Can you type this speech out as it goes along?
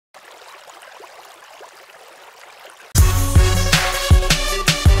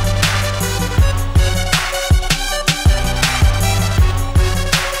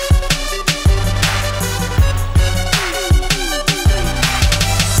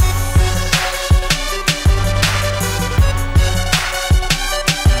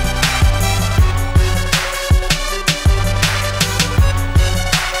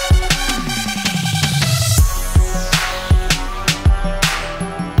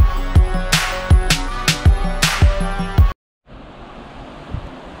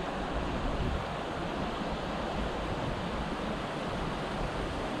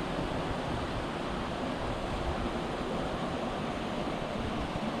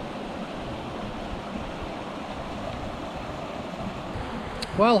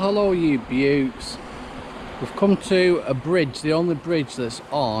Well, hello you beauts. We've come to a bridge, the only bridge that's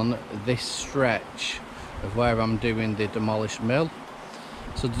on this stretch of where I'm doing the demolished mill.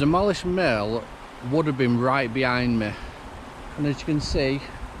 So the demolished mill would have been right behind me, and as you can see,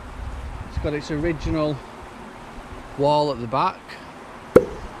 it's got its original wall at the back,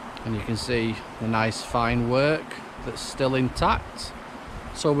 and you can see the nice fine work that's still intact.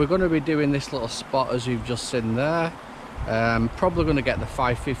 So we're going to be doing this little spot as you've just seen there. Probably going to get the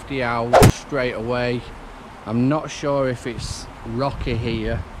 550 out straight away. I'm not sure if it's rocky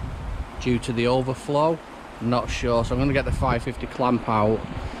here due to the overflow, I'm not sure, so I'm going to get the 550 clamp out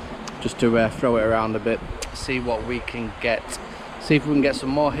just to throw it around a bit, see what we can get, see if we can get some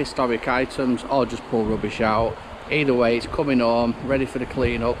more historic items or just pull rubbish out. Either way, it's coming home, ready for the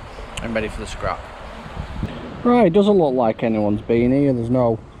clean up and ready for the scrap. Right, it doesn't look like anyone's been here, there's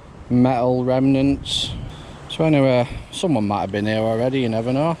no metal remnants. So anyway, someone might have been here already, you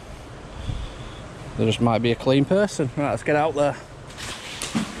never know. There just might be a clean person. Right, let's get out there.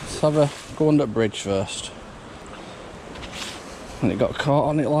 Let's have a go under the bridge first. And it got caught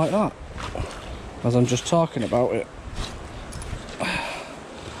on it like that, as I'm just talking about it.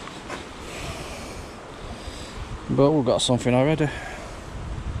 But we've got something already.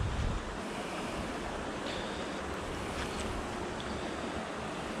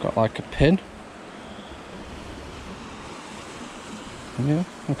 Got like a pin. Yeah,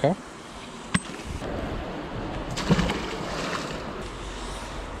 okay.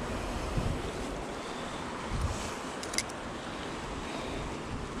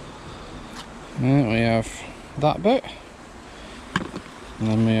 And we have that bit, and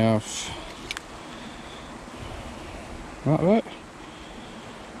then we have that bit.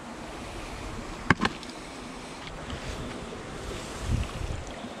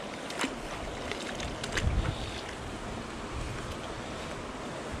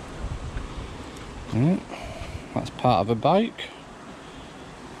 That's part of a bike,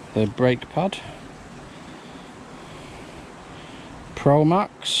 the brake pad, Pro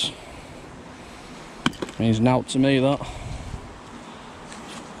Max, means naught to me that.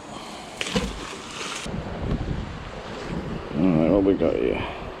 Alright, what we got here?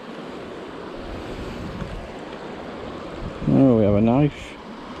 Oh, we have a knife,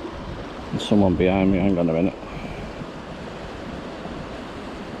 and someone behind me, hang on a minute.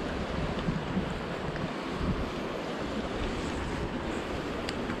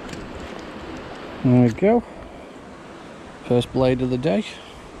 There we go, first blade of the day.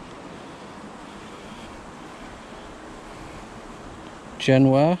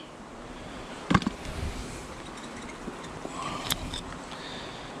 Genware.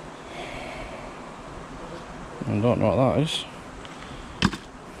 I don't know what that is.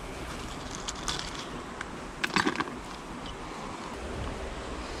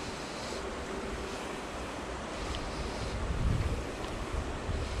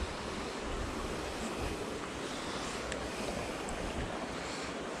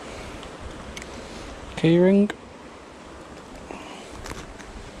 Keyring.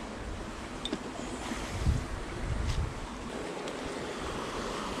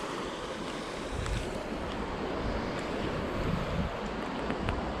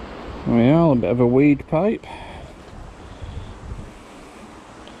 Well, a bit of a weed pipe.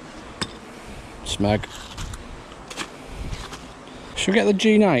 Smeg. Should we get the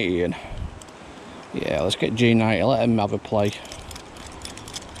G90 in? Yeah, let's get G90, let him have a play.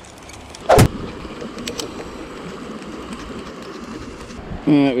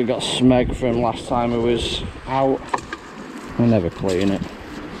 We got smeg from last time we was out. I never clean it.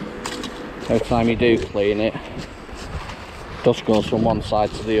 Every time you do clean it, dust goes from one side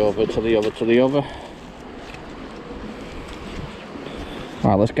to the other, to the other, to the other.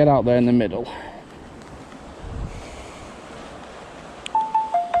 Right, let's get out there in the middle.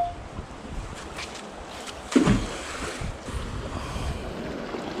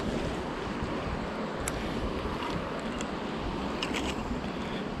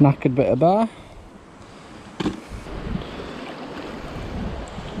 Knackered bit of bar.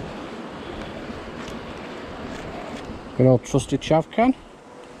 Good old trusty chav can.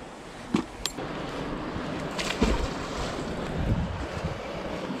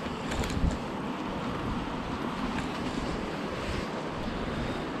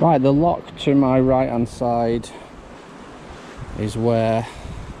 Right, the lock to my right hand side is where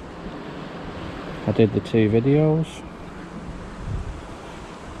I did the two videos.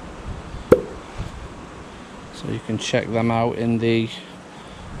 So you can check them out in the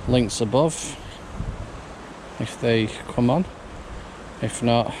links above if they come on. If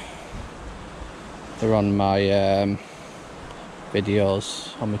not, they're on my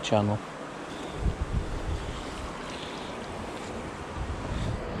videos on my channel.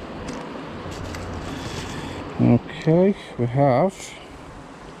 Okay, we have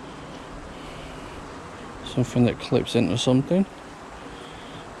something that clips into something.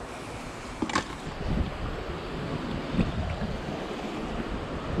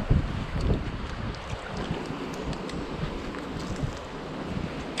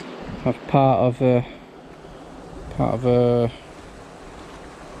 Have part of a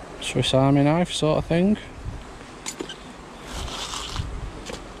Swiss Army knife sort of thing.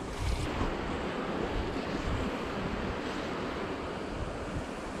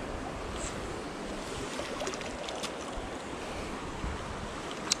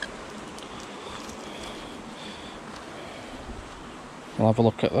 We'll have a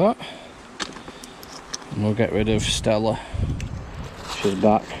look at that, and we'll get rid of Stella. She's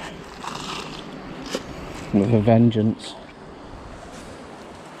back with a vengeance.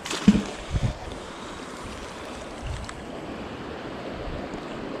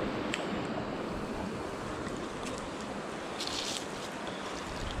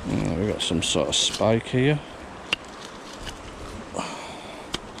 We've got some sort of spike here,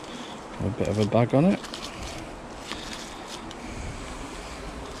 a bit of a bag on it.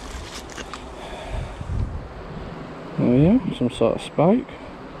 Oh yeah, some sort of spike.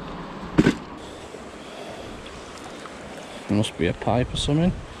 It must be a pipe or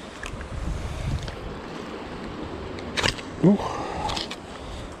something. Ooh,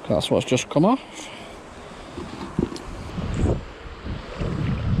 that's what's just come off.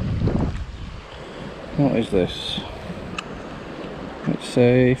 What is this? It's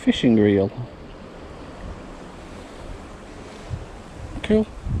a fishing reel. Cool.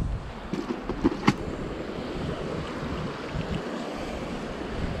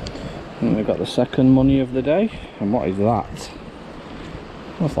 And we've got the second money of the day. And what is that?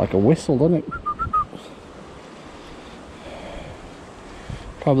 That's like a whistle, doesn't it?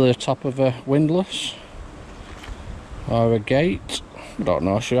 Probably the top of a windlass or a gate. Don't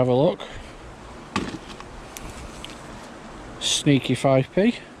know, should we have a look? Sneaky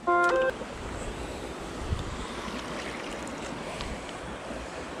 5p.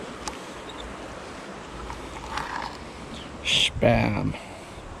 Spam.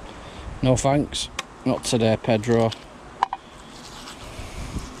 No thanks, not today, Pedro.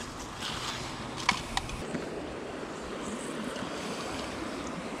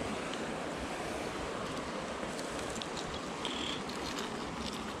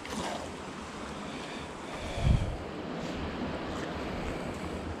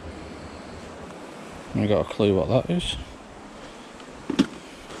 I got a clue what that is.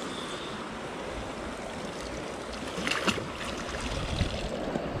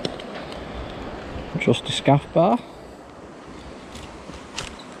 Just a scaff bar.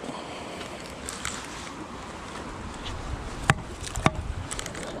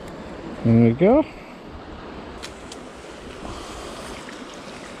 There we go.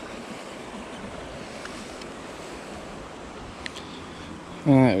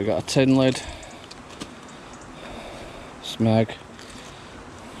 Alright, we've got a tin lid, smeg,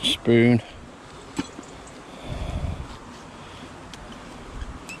 spoon,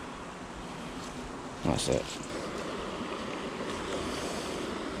 that's it.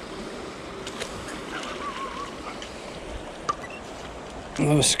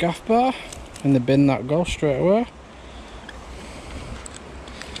 Another scaff bar in the bin that goes straight away.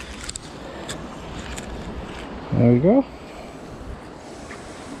 There we go.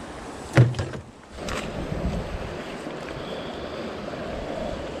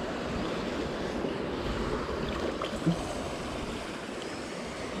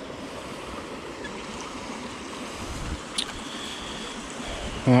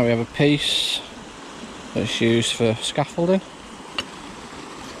 Now we have a piece that's used for scaffolding.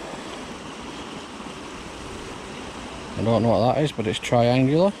 I don't know what that is, but it's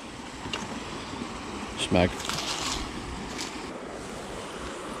triangular. Smeg.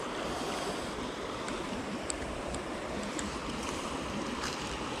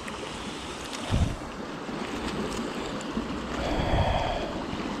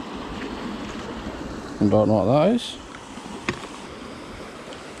 I don't know what that is.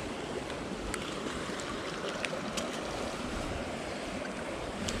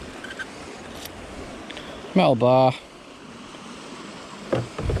 Metal bar.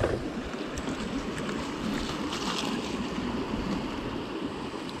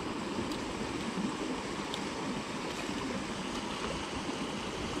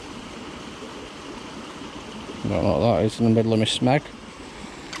 I don't know what that is in the middle of my smeg.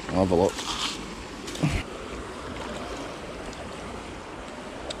 I'll have a look.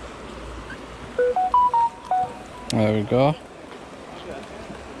 There we go.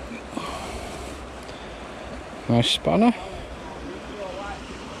 Nice spanner.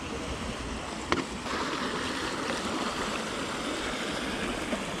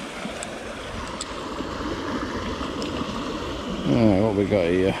 Alright, what we got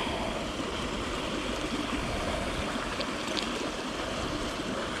here?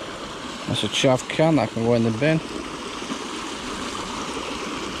 That's a chav can that can go in the bin.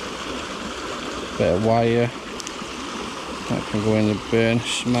 Bit of wire that can go in the bin.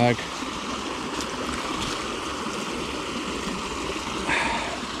 Smeg.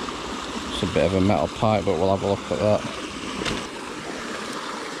 It's a bit of a metal pipe, but we'll have a look at that.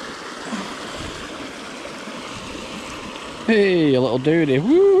 Hey, a little duty.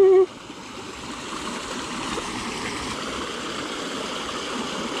 Woo!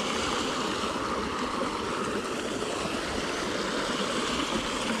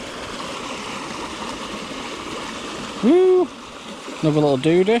 Woo! Another little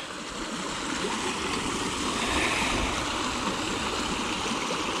duty.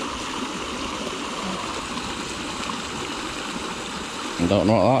 I don't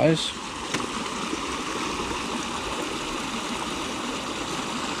know what that is.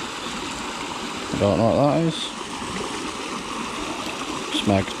 I don't know what that is.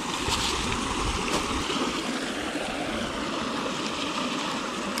 Smeg.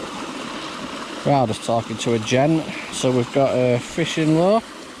 Right, I'm just talking to a gent. So we've got a fishing lure.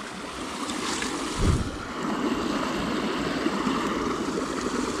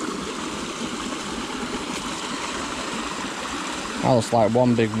 That looks like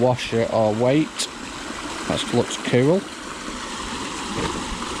one big washer or weight. That looks cool.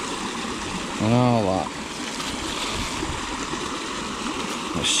 And all that.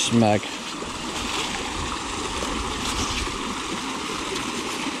 It's smeg.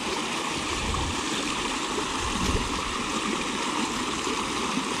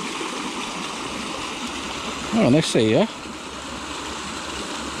 Oh, and this here.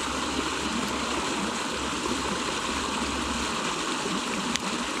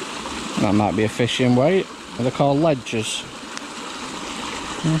 That might be a fishing weight. They're called ledgers.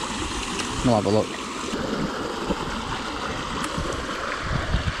 We'll have a look.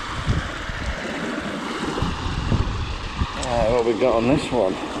 What we got on this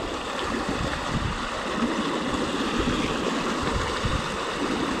one?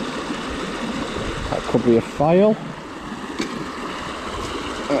 That could be a file.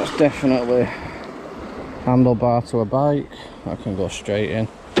 That's definitely handlebar to a bike. That can go straight in.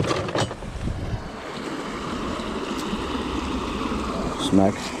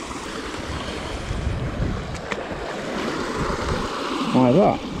 Smeg. Like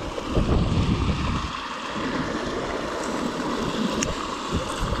that.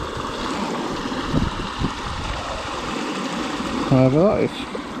 Whatever that is.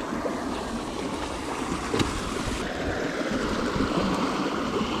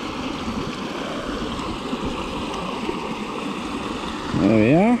 There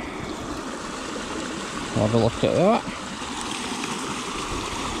we are. Have a look at that.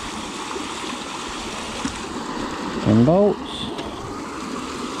 And bolts.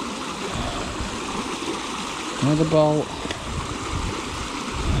 Another bolt.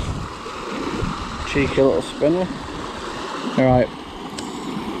 Cheeky little spinner. Alright.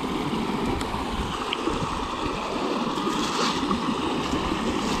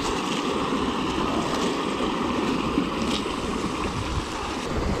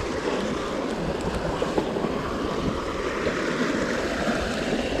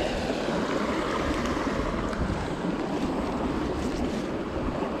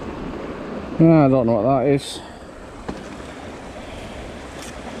 I don't know what that is.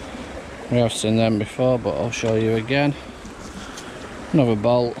 We have seen them before, but I'll show you again. Another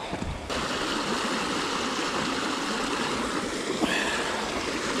bolt.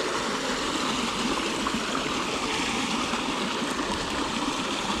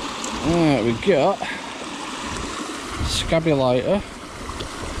 Right, we got scabby lighter,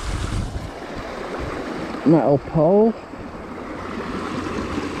 metal pole,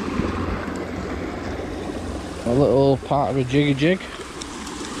 a little part of a jiggy jig.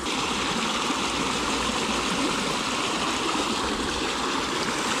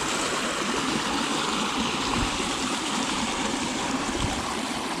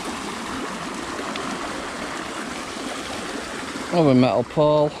 Another metal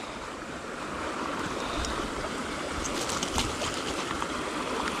pole.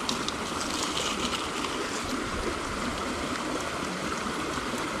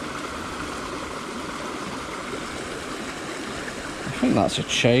 I think that's a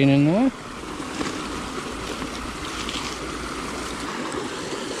chain in there.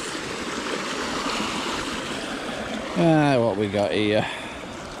 What we got here?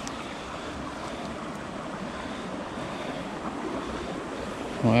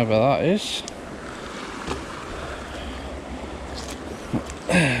 Whatever that is.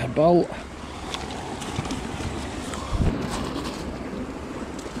 Bolt.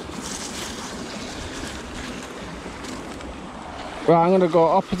 Right, I'm going to go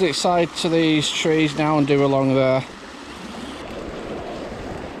opposite side to these trees now and do along there.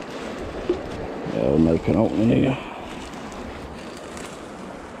 Yeah, we'll make an opening here.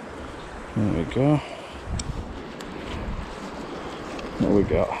 There we go. What we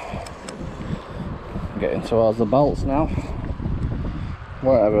got? Getting towards the bolts now.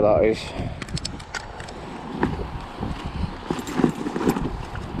 Whatever that is.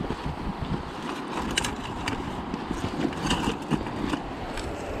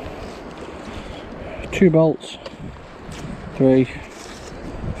 Two bolts, 3,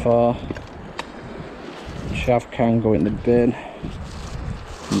 4. Shaft can go in the bin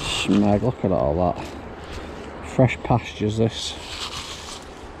and smeg. Look at all that. Fresh pastures, this.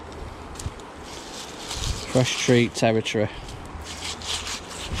 Fresh treat territory.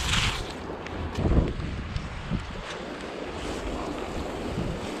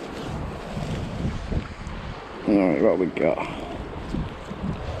 Alright, what we got?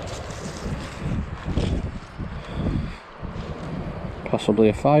 Possibly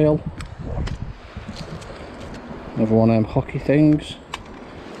a file. Another one of them hockey things.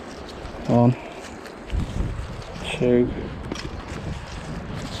 1, 2.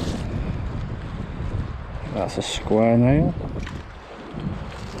 That's a square nail.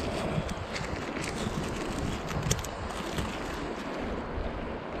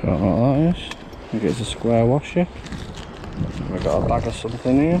 Don't know what that is. I think it's a square washer. We've got a bag of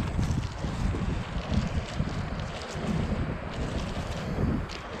something here.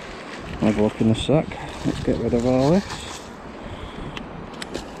 I'll have a look in a sec. Let's get rid of all this.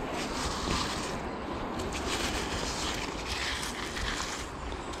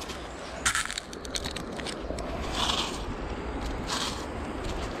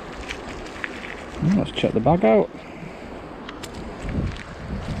 Let's check the bag out.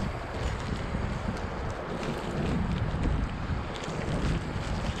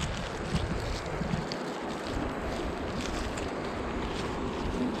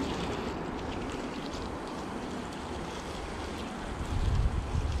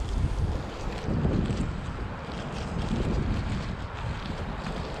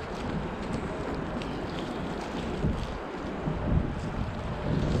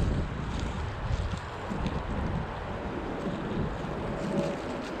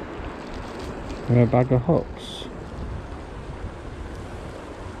 A bag of hooks.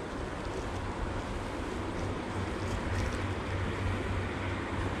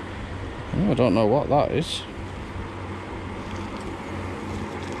 Oh, I don't know what that is.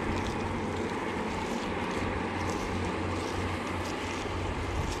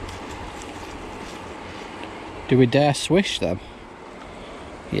 Do we dare swish them?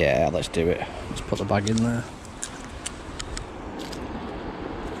 Yeah, let's do it. Let's put the bag in there.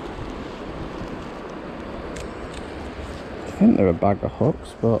 I think they're a bag of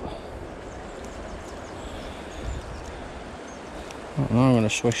hooks, but I don't know, I'm going to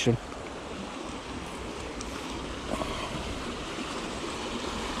swish them.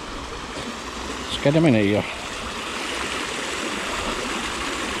 Let's get them in here.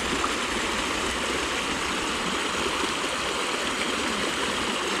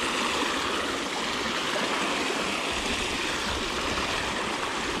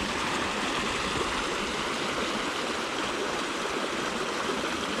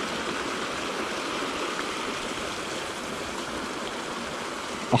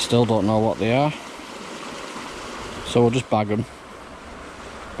 I still don't know what they are, so we'll just bag them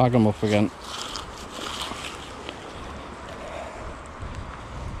up again.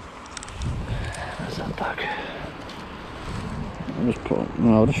 Where's that bag?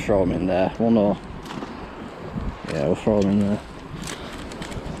 I'll just throw them in there. We'll know. Yeah, we'll throw them in there.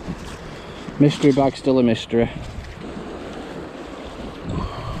 Mystery bag, still a mystery.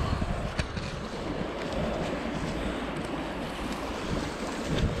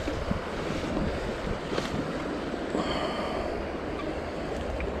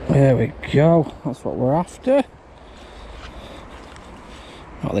 There we go, that's what we're after.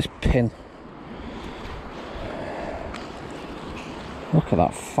 Oh, this pin. Look at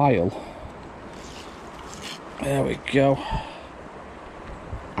that file. There we go.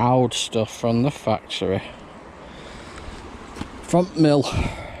 Old stuff from the factory. Front mill.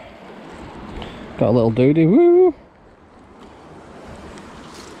 Got a little doody, woo!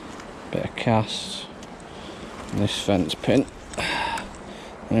 Bit of cast. And this fence pin.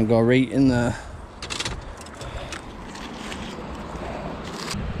 And go right in there.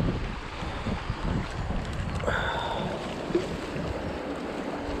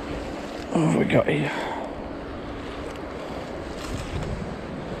 What have we got here?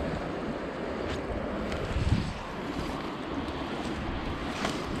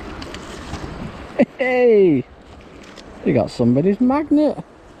 Hey! You got somebody's magnet.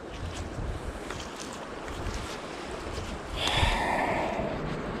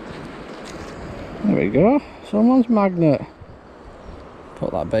 There we go, someone's magnet.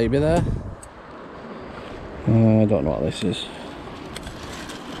 Put that baby there. I don't know what this is.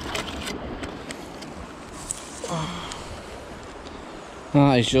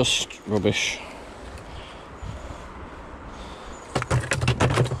 That is just rubbish.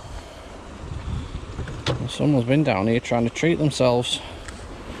 Someone's been down here trying to treat themselves.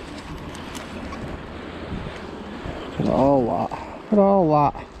 Look at all that. Look at all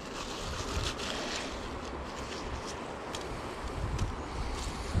that.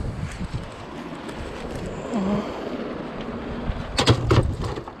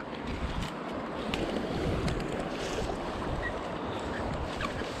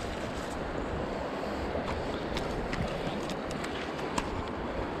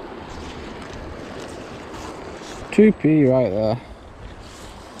 £2p right there.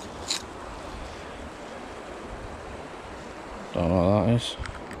 Don't know what that is.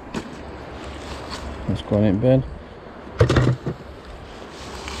 Let's go in bin.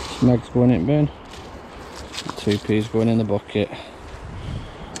 Smeg's going in bin. 2p's going in the bucket.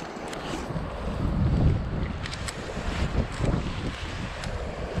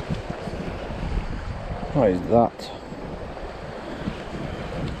 What is that?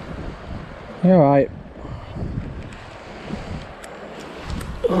 You alright?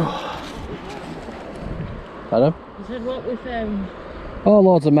 Hello? I said what we found. Oh,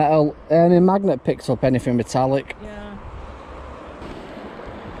 loads of metal. A magnet picks up anything metallic. Yeah.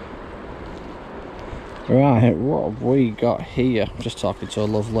 Right, what have we got here? Just talking to a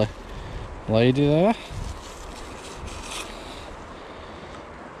lovely lady there.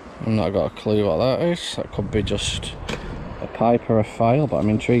 I've not got a clue what that is. That could be just a pipe or a file, but I'm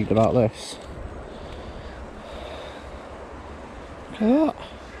intrigued about this. Look at that.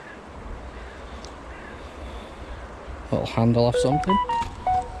 Little handle off something.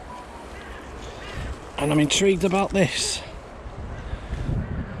 And I'm intrigued about this.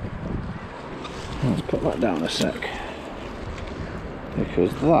 Let's put that down a sec.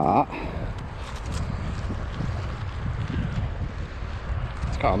 Because that...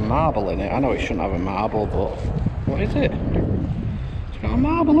 it's got a marble in it. I know it shouldn't have a marble, but... what is it? It's got a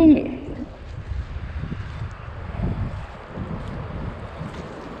marble in it.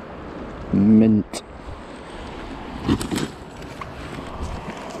 Mint.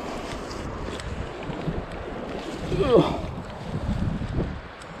 Ugh.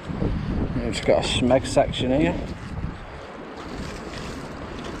 It's got a smeg section here.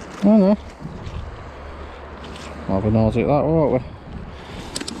 Oh no. We'll have a nose at that, won't we?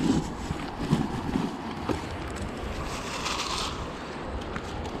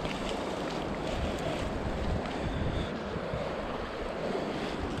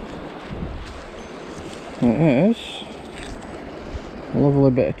 It is a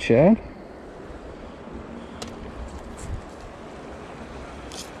lovely bit of chain.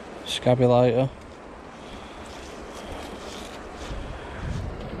 Scabulator.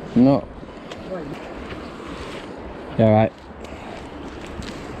 No. Yeah, right.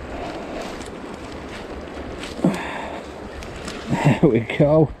 There we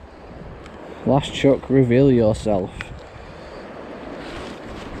go. Last chuck, reveal yourself.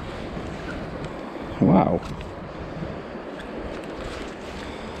 Wow.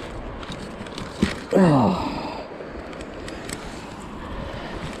 Oh.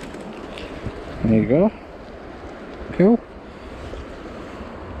 There you go. Cool.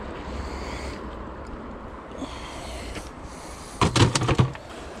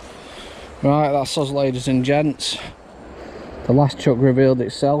 Right, that's us, ladies and gents. The last chuck revealed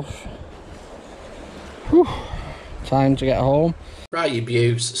itself. Whew. Time to get home. Right, you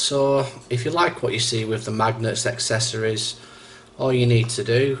beaus, so if you like what you see with the magnets, accessories, all you need to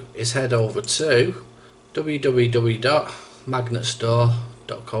do is head over to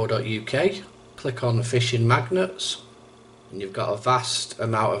www.magnetstore.co.uk, click on fishing magnets, and you've got a vast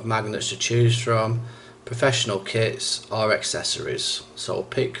amount of magnets to choose from, professional kits or accessories, so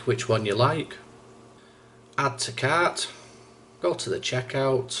pick which one you like, add to cart, go to the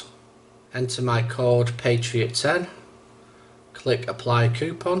checkout, enter my code Patriot10, click apply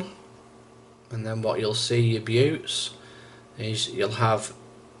coupon, and then what you'll see, your beauts, is you'll have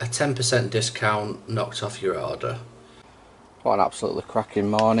a 10% discount knocked off your order. What an absolutely cracking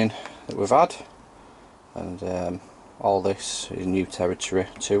morning that we've had, and all this is new territory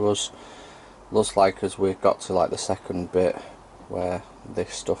to us. Looks like as we've got to like the second bit where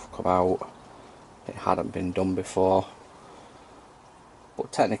this stuff come out. It hadn't been done before,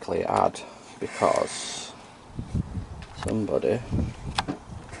 but technically it had, because somebody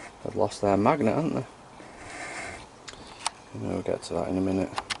had lost their magnet, hadn't they? We'll get to that in a minute.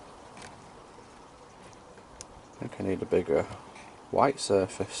 I think I need a bigger white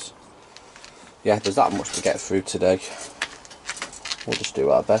surface. Yeah, there's that much to get through today. We'll just do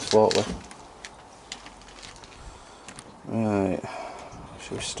our best, won't we? Right,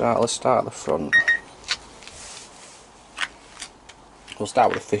 should we start? Let's start at the front. We'll start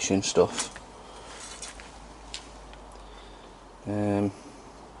with the fishing stuff.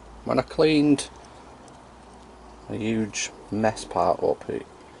 When I cleaned a huge mess part up,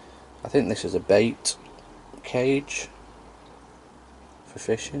 I think this is a bait cage for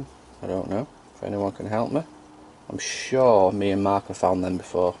fishing. I don't know if anyone can help me. I'm sure me and Mark have found them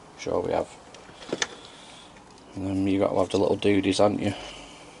before. Sure we have. And then you got to have the little duties, haven't you?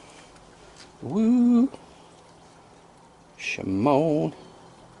 Woo! Shimon.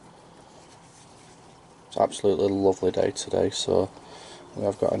 It's absolutely lovely day today, so we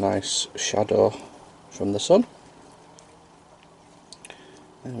have got a nice shadow from the sun.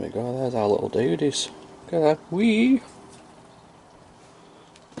 There we go, there's our little duties. Look at that, wee!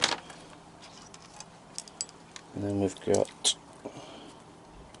 And then we've got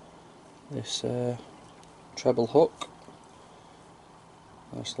this treble hook.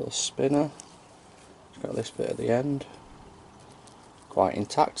 Nice little spinner. It's got this bit at the end. Quite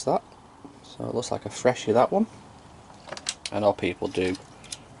intact, that. So it looks like a freshie, that one. I know people do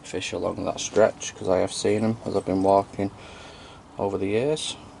fish along that stretch because I have seen them as I've been walking over the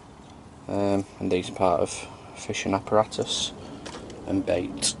years. And these are part of fishing apparatus and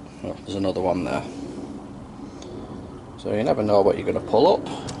bait. Oh, there's another one there. So you never know what you're going to pull up,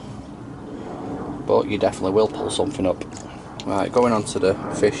 but you definitely will pull something up. Right, going on to the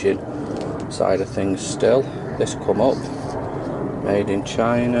fishing side of things still. This come up, made in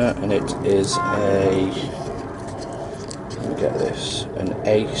China, and it is a, let me get this, an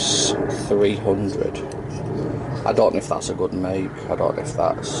Ace 300. I don't know if that's a good make. I don't know if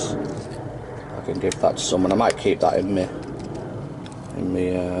that's, I can give that to someone. I might keep that in me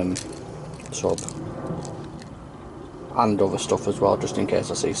tub and other stuff as well, just in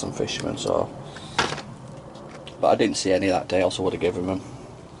case I see some fishermen. So, but I didn't see any that day, else I would have given them.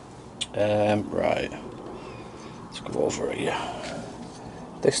 Right, let's go over here.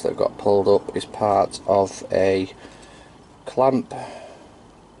 This that got pulled up is part of a clamp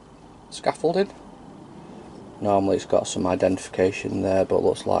scaffolding. Normally it's got some identification there, but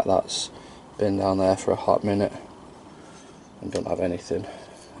looks like that's been down there for a hot minute and don't have anything.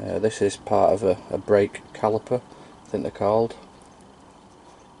 This is part of a brake caliper, I think they're called.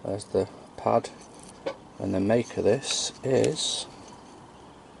 There's the pad, and the make of this is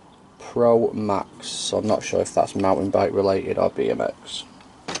Pro Max, so I'm not sure if that's mountain bike related or BMX.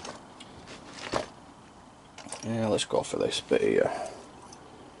 Yeah, let's go for this bit here.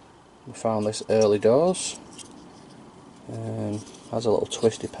 We found this early doors. Has a little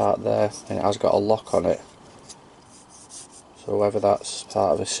twisty part there, and it has got a lock on it. So whether that's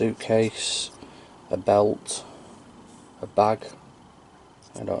part of a suitcase, a belt, a bag,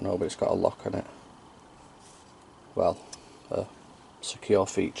 I don't know, but it's got a lock on it. Well, a secure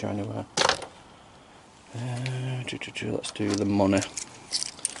feature anyway. Let's do the money.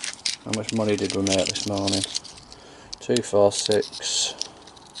 How much money did we make this morning? 246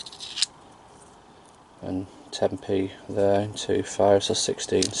 and 10p there, 2.5, so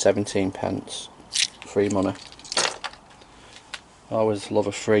 17 pence. Free money. Always love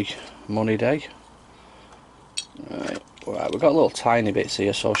a free money day. Right, we've got little tiny bits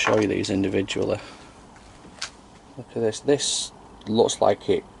here, so I'll show you these individually. Look at this. This looks like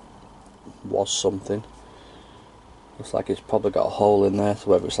it was something. Looks like it's probably got a hole in there,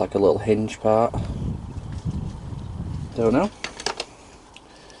 so whether it's like a little hinge part. Don't know.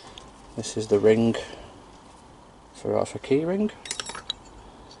 This is the ring for key ring.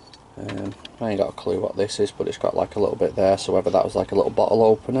 I ain't got a clue what this is, but it's got like a little bit there, so whether that was like a little bottle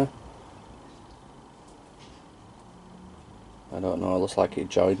opener, I don't know. It looks like it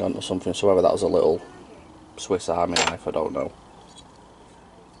joined onto something, so whether that was a little Swiss Army knife, I don't know.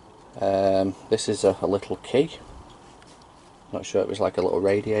 This is a little key. Not sure, it was like a little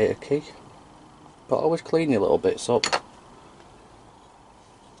radiator key, but always clean your little bits up.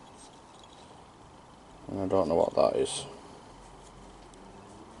 don't know what that is.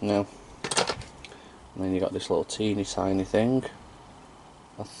 No. And then you got this little teeny tiny thing.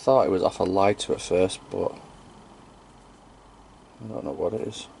 I thought it was off a lighter at first, but I don't know what it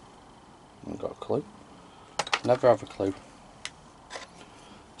is. I haven't got a clue. Never have a clue.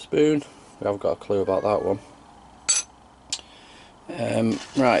 Spoon, we haven't got a clue about that one.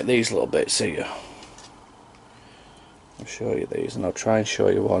 Right, these little bits here. I'll show you these, and I'll try and show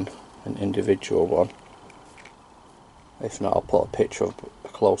you an individual one. If not, I'll put a picture of a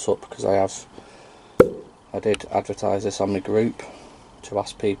close up, because I did advertise this on my group to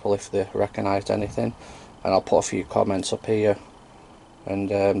ask people if they recognised anything, and I'll put a few comments up here. And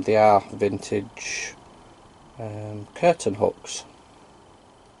they are vintage curtain hooks.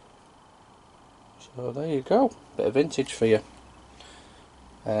 So there you go, bit of vintage for you.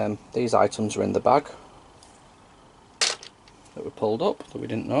 These items are in the bag that we pulled up that we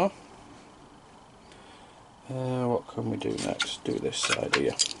didn't know. What can we do next? Do this side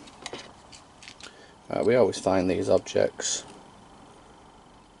here. We always find these objects.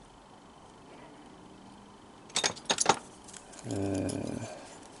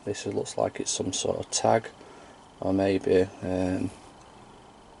 This looks like it's some sort of tag, or maybe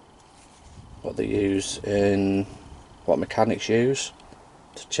what they use in, what mechanics use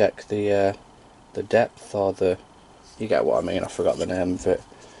to check the depth, or the, you get what I mean, I forgot the name of it.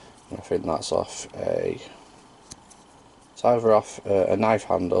 I think that's off it's either off a knife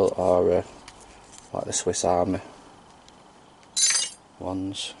handle or like the Swiss Army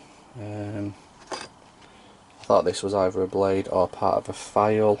ones. I thought this was either a blade or part of a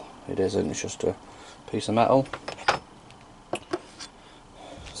file. It isn't, it's just a piece of metal.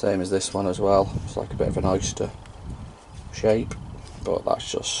 Same as this one as well, it's like a bit of an oyster shape, but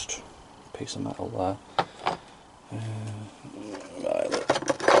that's just a piece of metal there. Right,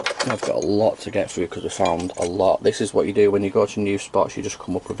 look. I've got a lot to get through because we found a lot. This is what you do when you go to new spots, you just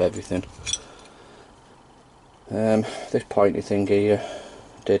come up with everything. This pointy thing here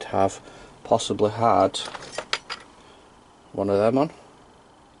did have, possibly had, one of them on.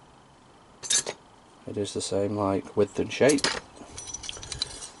 It is the same like width and shape.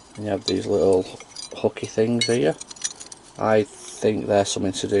 And you have these little hooky things here. I think they're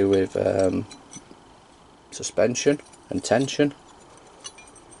something to do with suspension and tension.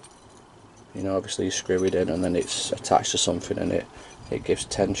 You know, obviously you screw it in and then it's attached to something and it gives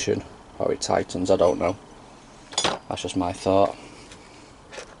tension, or it tightens, I don't know. That's just my thought.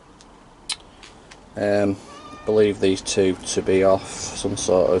 Believe these two to be off some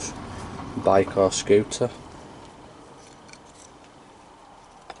sort of bike or scooter.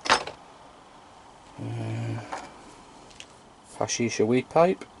 Hashisha weed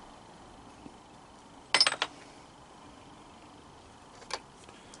pipe.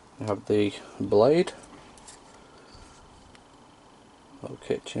 You have the blade. Little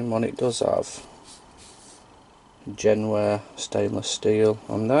kitchen one. It does have Genware stainless steel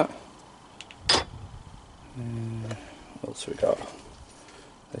on that. What else we got?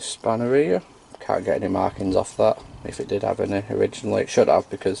 This spanner here. Can't get any markings off that. If it did have any originally, it should have,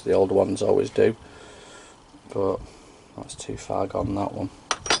 because the old ones always do. But that's too far gone, that one.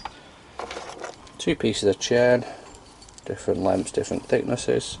 Two pieces of chain, different lengths, different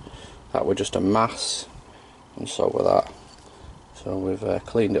thicknesses. That were just a mass, and so were that. So we've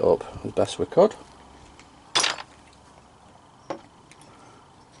cleaned it up as best we could.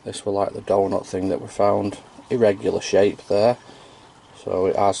 This were like the donut thing that we found. Irregular shape there. So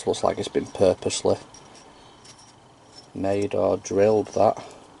it has, looks like it's been purposely made or drilled, that.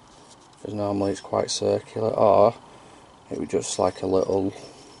 Because normally it's quite circular, or it was just like a little,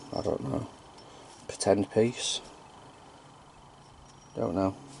 I don't know, pretend piece. Don't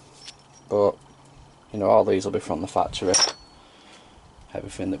know. But, you know, all these will be from the factory.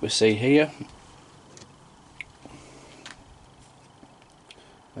 Everything that we see here.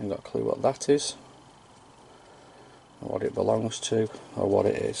 I ain't got a clue what that is, or what it belongs to, or what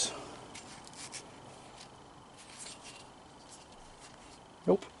it is.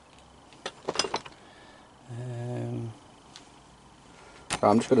 Nope.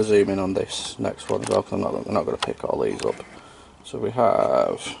 I'm just going to zoom in on this next one as well, because I'm not going to pick all these up. So we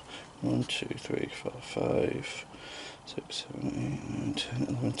have 1, 2, 3, 4, 5, 6, 7, 8, 9, 10,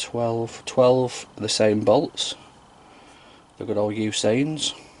 11, 12. 12 the same bolts. The good old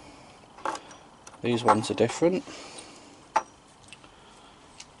Usains. These ones are different.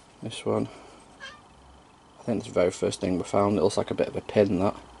 This one, I think it's the very first thing we found. It looks like a bit of a pin,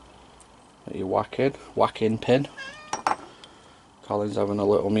 that you whack in pin. Colin's having a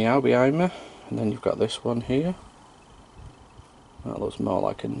little meow behind me. And then you've got this one here. That looks more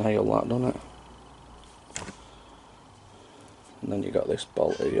like a nail, that, doesn't it? and then you got this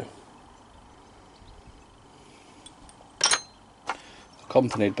bolt here,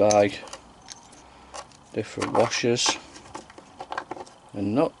 accompanied by different washers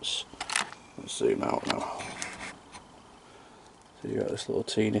and nuts. Let's zoom out now. So you got this little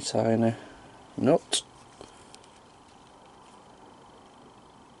teeny tiny nut,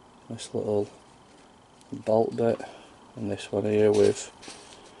 this little bolt bit, and this one here with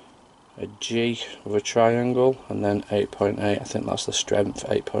a G with a triangle, and then 8.8, I think that's the strength,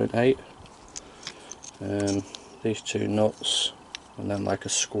 8.8. These two nuts, and then like a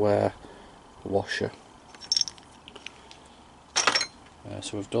square washer.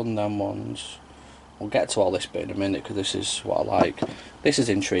 So we've done them ones. We'll get to all this bit in a minute because this is what I like. This is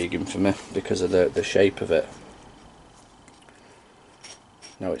intriguing for me because of the shape of it.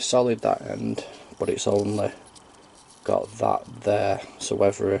 Now it's solid that end, but it's only got that there, so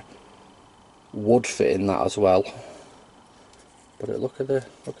whether it would fit in that as well. But look at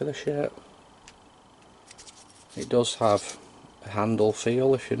the shape. It does have a handle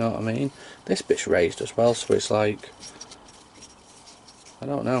feel, if you know what I mean. This bit's raised as well, so it's like, I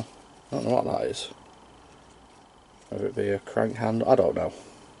don't know what that is. Whether it be a crank handle, I don't know.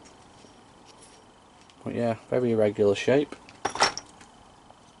 But yeah, very irregular shape.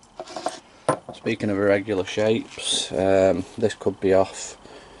 Speaking of irregular shapes, this could be off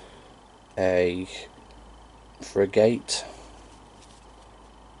a frigate,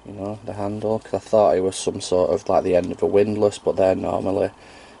 you know, the handle, because I thought it was some sort of like the end of a windlass, but they're normally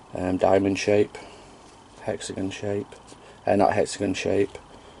diamond shape, hexagon shape, not hexagon shape,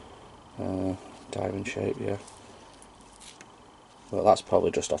 diamond shape, yeah. Well, that's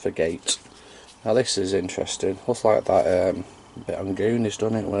probably just off a gate. Now this is interesting. Looks like that bit on Goonies,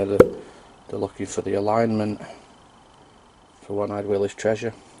 doesn't it, where they're looking for the alignment for One-Eyed Willie's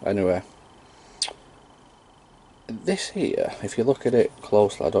treasure. Anyway, this here, if you look at it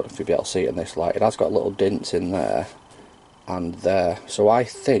closely, I don't know if you'll be able to see it in this light, it has got little dints in there and there, so I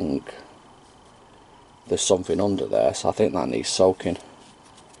think there's something under there, so I think that needs soaking.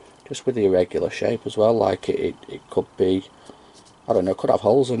 Just with the irregular shape as well, like it could be, I don't know, could have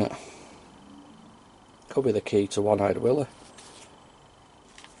holes in it. Could be the key to One-Eyed Willie.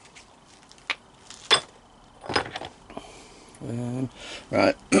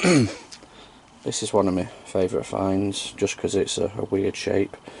 Right, this is one of my favourite finds, just because it's a weird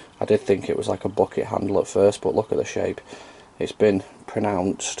shape. I did think it was like a bucket handle at first, but look at the shape. It's been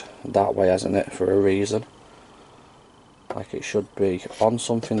pronounced that way, hasn't it, for a reason. Like it should be on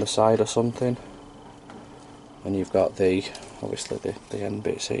something, the side or something. And you've got obviously the end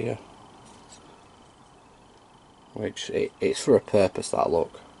bits here, which it's for a purpose, that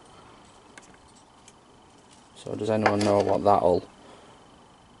look. So does anyone know what that'll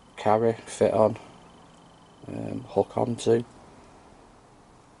carry, fit on, hook onto?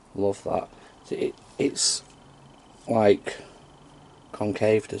 Love that. It's like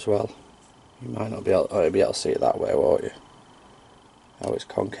concaved as well. You might not be able to see it that way, won't you? How it's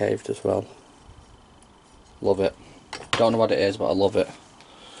concaved as well. Love it. Don't know what it is, but I love it.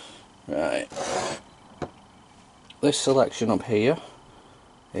 Right. This selection up here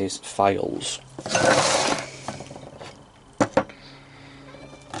is files.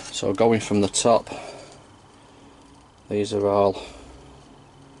 So going from the top, these are all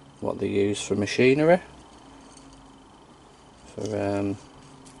what they use for machinery, for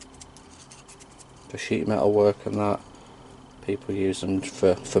sheet metal work and that. People use them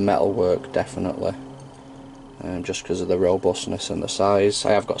for metal work, definitely, just because of the robustness and the size.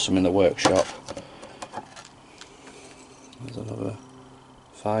 I have got some in the workshop. There's another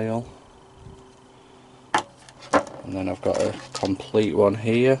file, and then I've got a complete one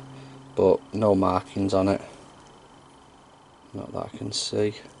here, but no markings on it, not that I can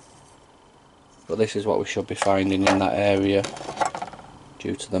see. But this is what we should be finding in that area,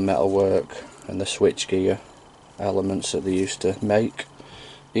 due to the metalwork and the switchgear elements that they used to make.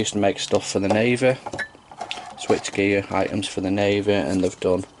 They used to make stuff for the Navy, switchgear items for the Navy, and they've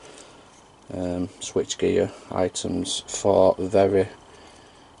done switchgear items for very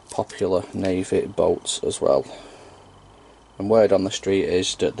popular Navy boats as well. And word on the street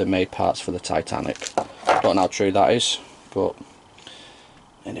is that they made parts for the Titanic. Don't know how true that is, but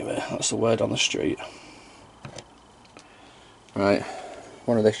anyway, that's the word on the street. Right,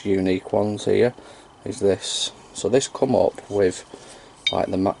 one of this unique ones here is this. So this come up with like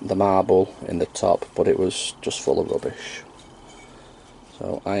the marble in the top, but it was just full of rubbish.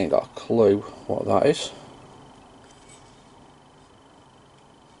 So I ain't got a clue what that is.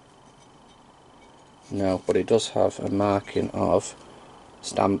 No, but it does have a marking of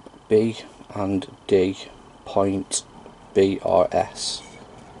stamp B and D B or S?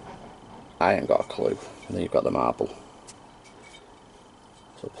 I ain't got a clue. And then you've got the marble.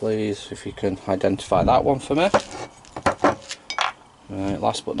 So please, if you can identify that one for me. Right,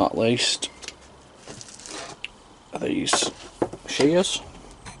 last but not least, are these shears,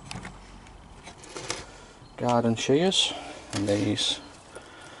 garden shears, and these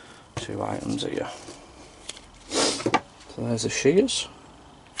two items here. So there's the shears.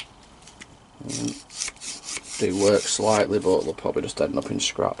 Do work slightly, but they'll probably just end up in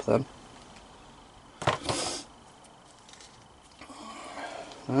scrap then.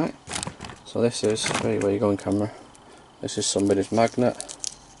 Right, so this is, where you going camera, this is somebody's magnet.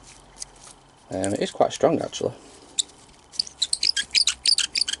 It is quite strong actually,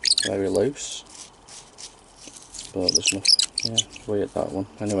 very loose, but there's nothing, yeah, it's weird that one.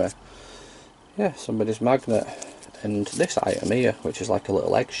 Anyway, yeah, somebody's magnet. And this item here, which is like a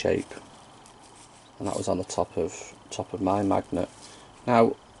little egg shape, and that was on the top of my magnet.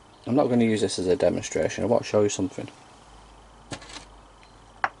 Now, I'm not going to use this as a demonstration. I want to show you something.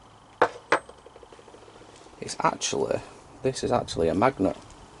 It's actually, this is actually a magnet.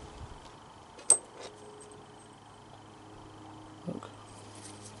 Look.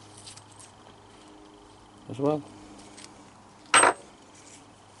 As well.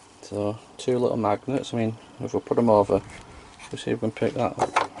 So, two little magnets. I mean, if we put them over, we'll see if we can pick that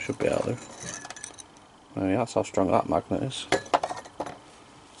up. Should be able to. Oh yeah, that's how strong that magnet is.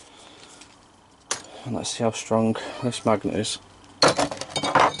 And let's see how strong this magnet is.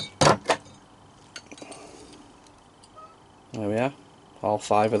 There we are. All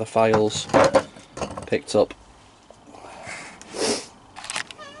 5 of the files picked up.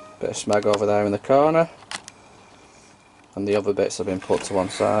 Bit of smeg over there in the corner. And the other bits have been put to one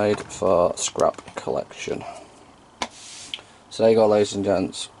side for scrap collection. So there you go, ladies and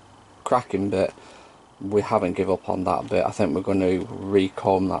gents. Cracking bit. We haven't give up on that bit. I think we're going to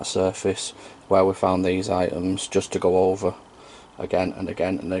recomb that surface where we found these items, just to go over again and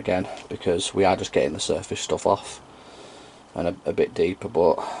again and again, because we are just getting the surface stuff off and a bit deeper,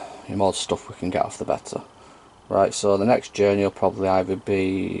 but the more stuff we can get off the better. Right, so the next journey will probably either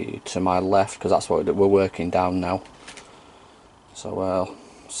be to my left, because that's what we're working down now. So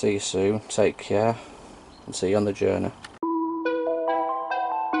see you soon, take care, and see you on the journey.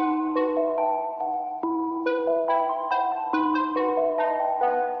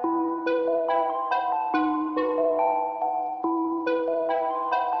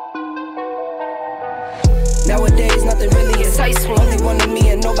 Nowadays, nothing really excites me. Only one of me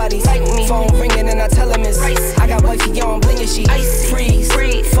and nobody's like me. Phone ringing and I tell him it's ice. I got wifey on bling and she ice. Freeze,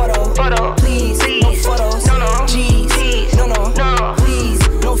 photo, please, no photos. No, G's, no, please,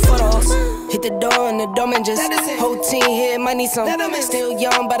 no photos. Hit the door and the doorman just whole team here might need some. Still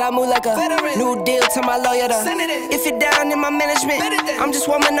young, but I move like a new deal to my lawyer. If it down in my management, I'm just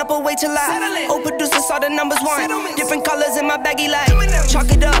warming up, wait till I old producers saw the numbers one. Different colors in my baggy light. Chalk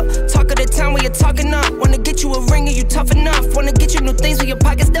it up, talk of the town where you're talking up. Wanna get you a ring and you tough enough. Wanna get you new things with your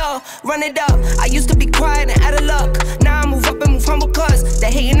pockets dull. Run it up. I used to be quiet and out of luck. Now I move up and move humble, cause the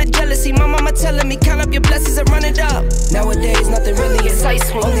hate and the jealousy. My mama telling me count up your blessings and run it up. Nowadays nothing really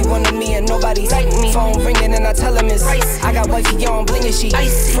excites me. Only one of me and nobody's like me. Phone ringing and I tell him it's ice. I got wifey on bling and she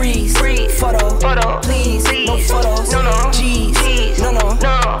ice. Freeze, photo, please, no photos. No, G's,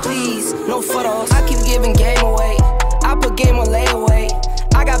 no, please, no photos. I keep giving game away. I put game on layaway.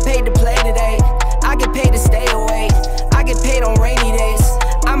 I got paid to play today. I get paid to stay away. I get paid on rainy days.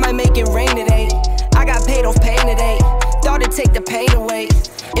 I might make it rain today. I got paid off pain today. Thought it'd take the pain away.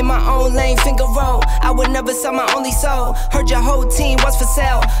 In my own lane, finger roll. I would never sell my only soul. Heard your whole team was for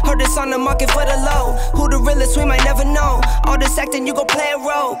sale. Heard it's on the market for the low. Who the realest, we might never know. All this acting, you gon' play a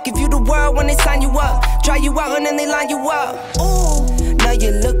role. Give you the world when they sign you up. Try you out and then they line you up. Ooh, now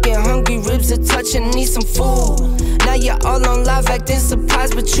you're looking hungry, ribs are touching, need some food. Now you're all on live acting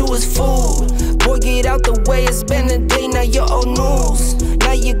surprised, but you was fooled. Boy, get out the way, it's been a day, now you're old news.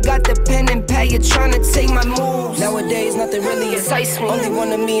 Now you got the pen and pad, you're trying to take my moves. Nowadays, nothing really excites me. Only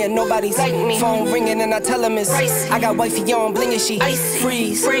one of me and nobody's like me. Phone ringing and I tell him it's ice. I got wifey on bling and she ice.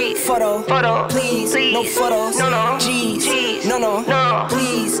 Freeze, photo, please, no photos. No, G's, no,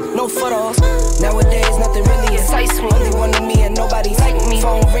 please, no photos. Nowadays, nothing really excites me. Only one of me and nobody's like me.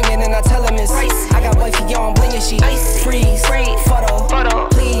 Phone ringing and I tell him it's ice. I got wifey on bling and she ice. Freeze, photo,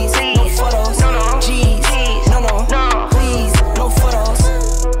 please, no photos. No, G's, no, please, no photos.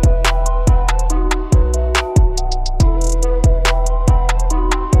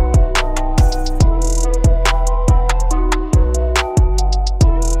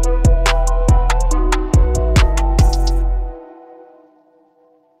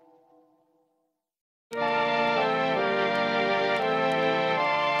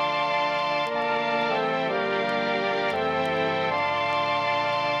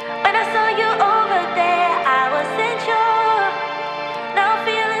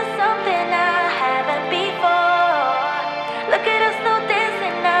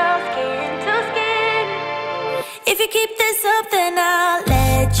 If you keep this up, then I'll